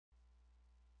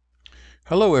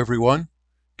Hello everyone,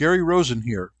 Gary Rosen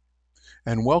here,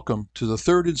 and welcome to the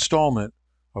third installment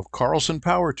of Carlson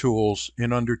Power Tools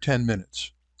in under 10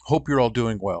 minutes. Hope you're all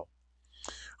doing well.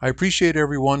 I appreciate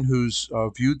everyone who's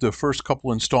viewed the first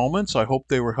couple installments. I hope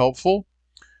they were helpful.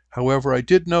 However, I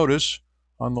did notice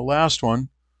on the last one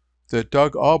that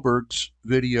Doug Alberg's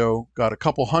video got a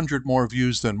couple hundred more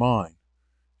views than mine,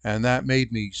 and that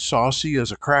made me saucy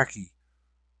as a cracky.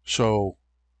 So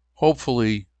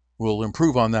hopefully we'll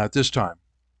improve on that this time.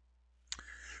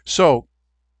 So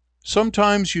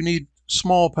sometimes you need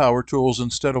small power tools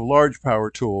instead of large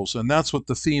power tools, and that's what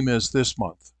the theme is this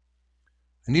month.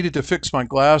 I needed to fix my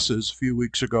glasses a few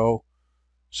weeks ago,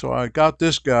 so I got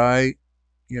this guy,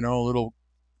 a little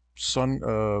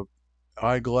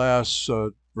eyeglass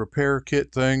repair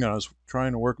kit thing, and I was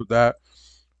trying to work with that.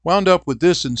 Wound up with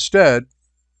this instead.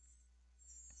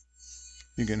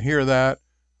 You can hear that.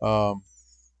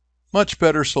 Much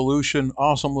better solution,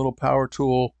 awesome little power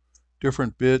tool,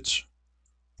 different bits.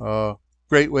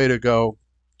 Great way to go.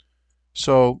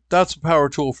 So that's a power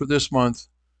tool for this month.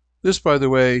 This, by the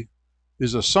way,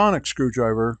 is a sonic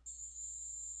screwdriver,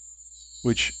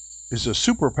 which is a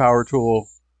super power tool,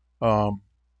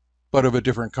 but of a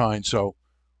different kind. So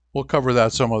we'll cover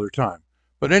that some other time.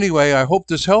 But anyway, I hope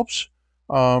this helps.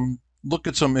 Look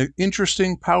at some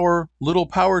interesting little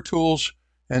power tools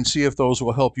and see if those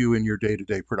will help you in your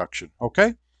day-to-day production.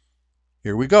 Okay,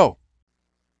 here we go.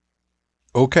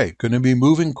 Okay, going to be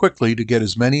moving quickly to get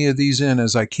as many of these in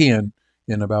as I can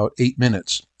in about 8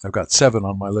 minutes. I've got 7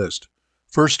 on my list.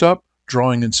 First up,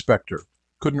 Drawing Inspector.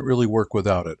 Couldn't really work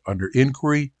without it. Under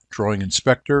Inquiry, Drawing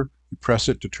Inspector, you press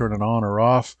it to turn it on or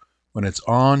off. When it's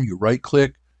on, you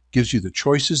right-click, gives you the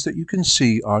choices that you can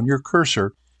see on your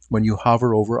cursor when you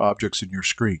hover over objects in your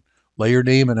screen. Layer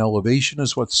name and elevation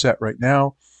is what's set right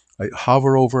now. I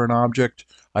hover over an object.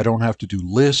 I don't have to do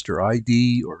list or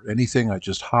ID or anything. I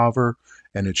just hover,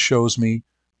 and it shows me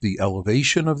the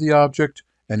elevation of the object,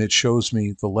 and it shows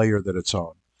me the layer that it's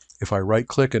on. If I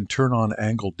right-click and turn on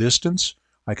angle distance,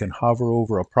 I can hover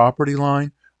over a property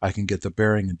line. I can get the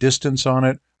bearing and distance on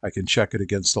it. I can check it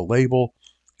against the label,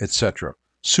 etc.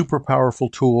 Super powerful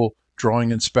tool,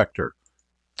 Drawing Inspector.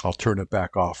 I'll turn it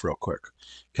back off real quick.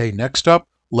 Okay, next up,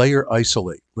 Layer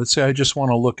Isolate. Let's say I just want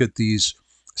to look at these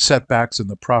setbacks in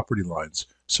the property lines.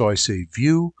 So I say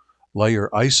View,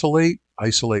 Layer Isolate,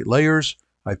 Isolate Layers.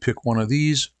 I pick one of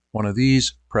these,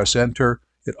 press Enter.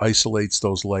 It isolates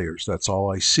those layers. That's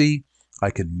all I see.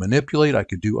 I can manipulate. I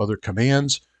could do other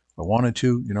commands. If I wanted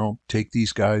to, take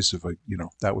these guys. If I,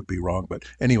 that would be wrong. But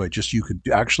anyway, just you can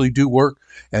actually do work.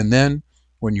 And then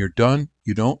when you're done,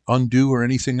 you don't undo or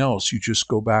anything else. You just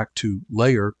go back to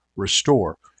Layer,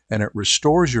 Restore. And it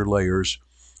restores your layers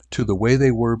to the way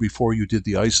they were before you did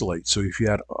the isolate. So if you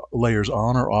had layers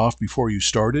on or off before you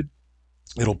started,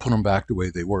 it'll put them back the way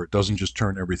they were. It doesn't just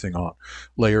turn everything on.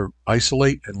 Layer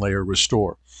Isolate and Layer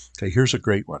Restore. Okay, here's a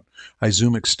great one. I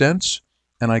zoom extents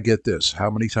and I get this. How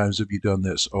many times have you done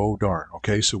this? Oh darn.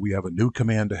 Okay, so we have a new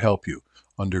command to help you.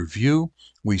 Under View,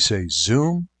 we say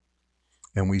Zoom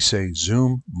and we say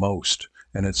Zoom Most.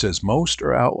 And it says Most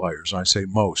or Outliers. I say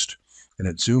Most. And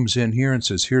it zooms in here and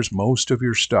says, here's most of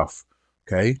your stuff.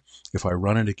 Okay, if I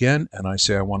run it again and I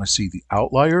say I want to see the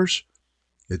outliers,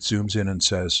 it zooms in and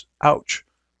says, ouch.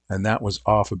 And that was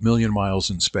off 1,000,000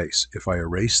 miles in space. If I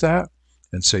erase that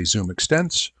and say zoom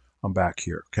extents, I'm back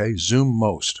here. Okay, zoom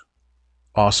most.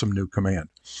 Awesome new command.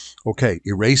 Okay,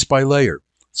 erase by layer.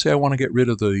 Say I want to get rid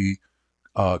of the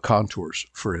contours,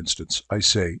 for instance. I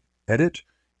say edit,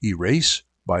 erase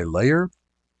by layer.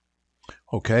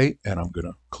 Okay, and I'm going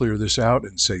to clear this out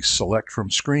and say select from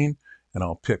screen, and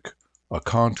I'll pick a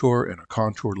contour and a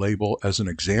contour label as an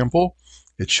example.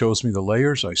 It shows me the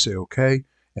layers. I say okay,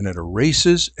 and it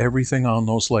erases everything on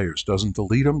those layers. Doesn't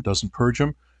delete them, doesn't purge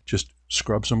them, just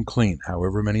scrubs them clean,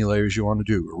 however many layers you want to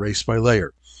do. Erase by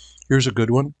layer. Here's a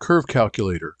good one, Curve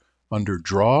Calculator. Under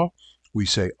Draw, we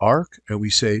say Arc, and we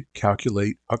say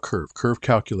Calculate a Curve. Curve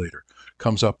Calculator.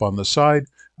 Comes up on the side.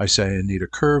 I say I need a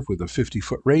curve with a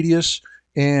 50-foot radius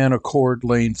and a chord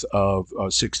length of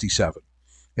 67.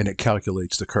 And it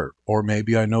calculates the curve. Or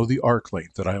maybe I know the arc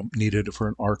length that I needed for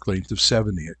an arc length of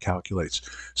 70. It calculates.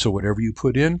 So whatever you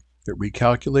put in, it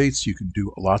recalculates. You can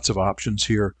do lots of options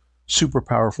here. Super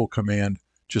powerful command,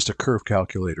 just a curve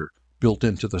calculator built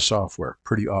into the software.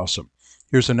 Pretty awesome.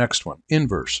 Here's the next one,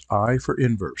 Inverse. I for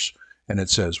inverse. And it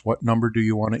says, what number do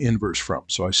you want to inverse from?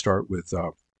 So I start with,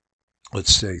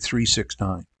 let's say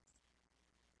 369.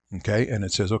 Okay, and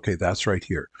it says, okay, that's right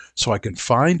here. So I can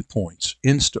find points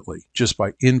instantly just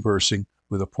by inversing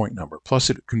with a point number. Plus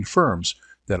it confirms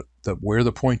that where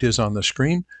the point is on the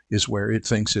screen is where it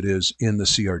thinks it is in the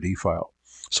CRD file.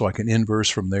 So I can inverse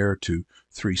from there to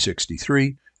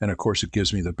 363, and of course it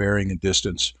gives me the bearing and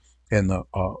distance and the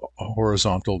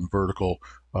horizontal and vertical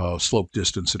slope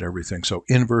distance and everything. So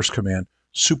inverse command,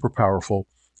 super powerful.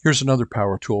 Here's another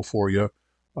power tool for you.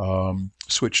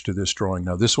 Switch to this drawing.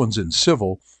 Now this one's in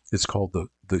civil. It's called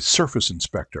the surface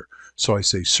inspector. So I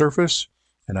say surface,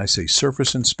 and I say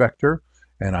surface inspector,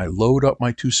 and I load up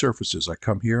my two surfaces. I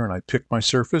come here and I pick my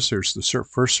surface. There's the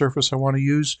first surface I want to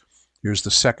use. Here's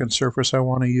the second surface I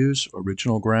want to use,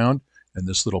 original ground, and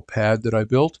this little pad that I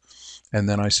built. And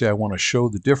then I say I want to show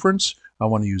the difference. I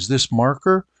want to use this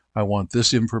marker. I want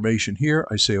this information here.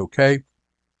 I say OK.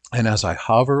 And as I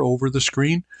hover over the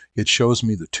screen, it shows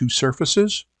me the two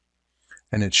surfaces,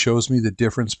 and it shows me the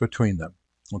difference between them.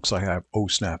 Looks like I have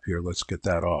O-snap here. Let's get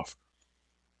that off.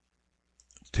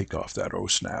 Take off that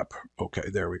O-snap. Okay,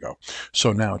 there we go.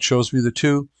 So now it shows me the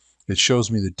two. It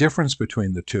shows me the difference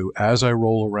between the two as I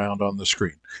roll around on the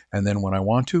screen. And then when I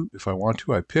want to, if I want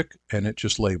to, I pick and it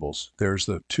just labels. There's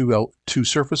the two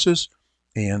surfaces,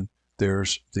 and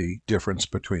there's the difference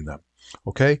between them.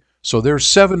 Okay, so there's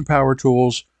 7 power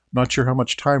tools. Not sure how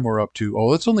much time we're up to.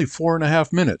 Oh, it's only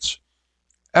 4.5 minutes.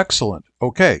 Excellent.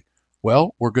 Okay,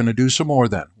 well, we're going to do some more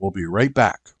then. We'll be right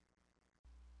back.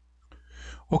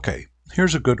 Okay,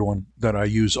 here's a good one that I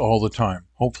use all the time.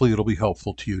 Hopefully it'll be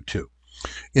helpful to you too.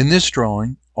 In this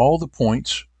drawing, all the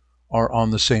points are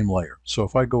on the same layer. So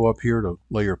if I go up here to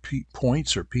layer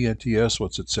points or PNTS,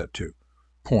 what's it set to?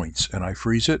 Points, and I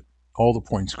freeze it, all the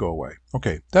points go away.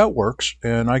 Okay, that works,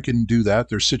 and I can do that.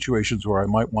 There's situations where I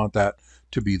might want that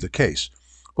to be the case.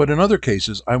 But in other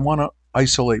cases, I want to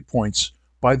isolate points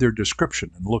by their description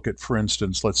and look at, for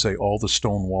instance, let's say all the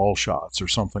stone wall shots or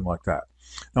something like that.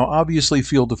 Now, obviously,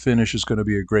 field to finish is going to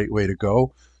be a great way to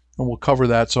go, and we'll cover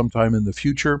that sometime in the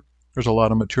future. There's a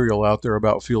lot of material out there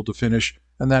about field to finish,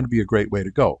 and that'd be a great way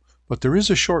to go. But there is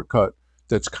a shortcut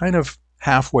that's kind of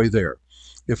halfway there.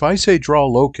 If I say draw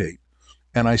locate,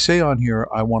 and I say on here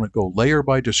I want to go layer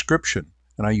by description,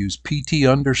 and I use PT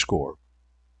underscore,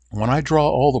 when I draw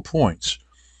all the points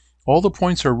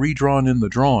are redrawn in the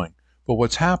drawing, but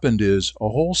what's happened is a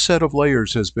whole set of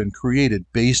layers has been created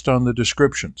based on the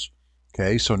descriptions.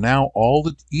 Okay, so now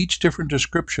each different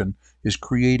description is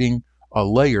creating a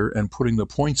layer and putting the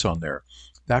points on there.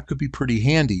 That could be pretty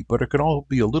handy, but it can all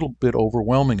be a little bit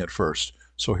overwhelming at first.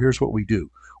 So here's what we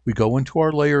do. We go into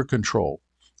our layer control.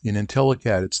 In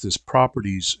IntelliCAD, it's this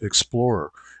Properties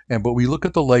Explorer. But we look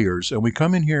at the layers, and we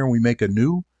come in here and we make a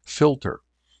new filter.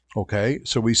 Okay,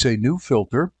 so we say new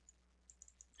filter,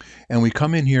 and we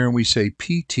come in here and we say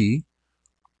PT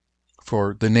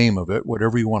for the name of it,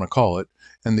 whatever you want to call it.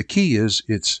 And the key is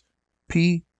it's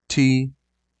PT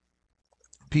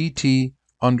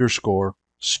underscore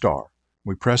star.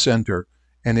 We press enter,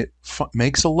 and it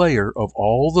makes a layer of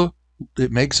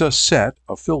it makes a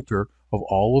filter of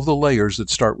all of the layers that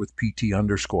start with PT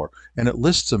underscore, and it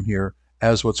lists them here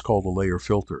as what's called a layer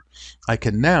filter. I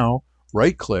can now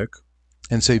right click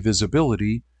and say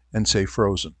visibility and say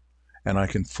frozen, and I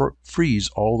can freeze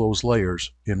all those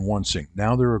layers in one sync.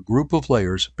 Now they're a group of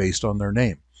layers based on their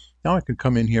name. Now I can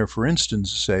come in here, for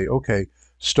instance, say, okay,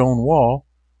 stone wall,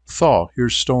 thaw,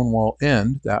 here's stone wall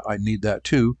end, that I need that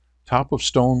too. Top of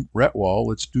stone ret wall,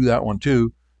 let's do that one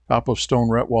too. Top of stone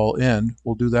ret wall end,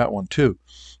 we'll do that one too.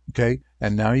 Okay,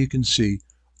 and now you can see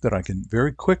that I can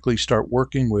very quickly start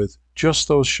working with just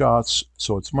those shots,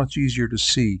 so it's much easier to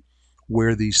see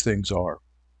where these things are.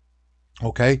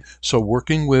 Okay, so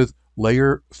working with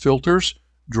layer filters,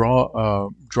 draw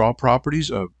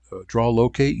properties, draw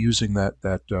locate using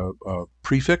that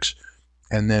prefix,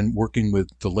 and then working with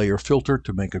the layer filter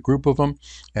to make a group of them,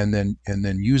 and then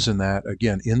using that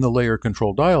again in the layer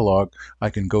control dialog. I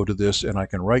can go to this and I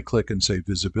can right click and say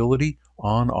visibility,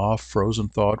 on, off, frozen,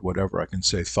 thawed, whatever. I can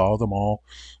say thaw them all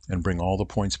and bring all the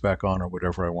points back on, or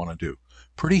whatever I want to do.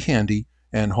 Pretty handy,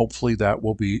 and hopefully that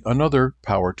will be another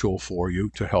power tool for you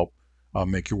to help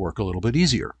make your work a little bit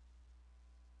easier.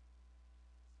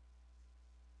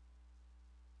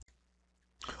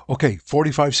 Okay,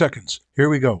 45 seconds. Here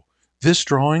we go. This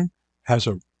drawing has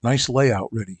a nice layout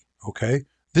ready, okay?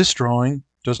 This drawing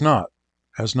does not,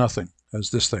 has nothing,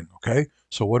 has this thing, okay?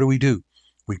 So what do?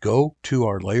 We go to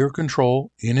our layer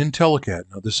control in IntelliCAD.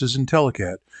 Now this is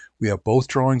IntelliCAD. We have both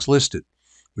drawings listed.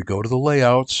 We go to the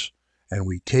layouts, and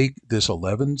we take this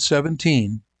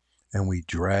 1117 and we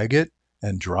drag it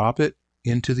and drop it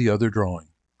into the other drawing.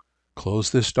 Close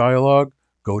this dialog,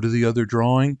 go to the other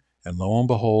drawing, and lo and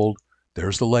behold,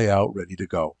 there's the layout ready to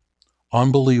go.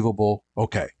 Unbelievable.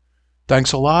 Okay.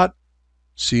 Thanks a lot.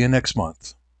 See you next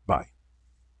month.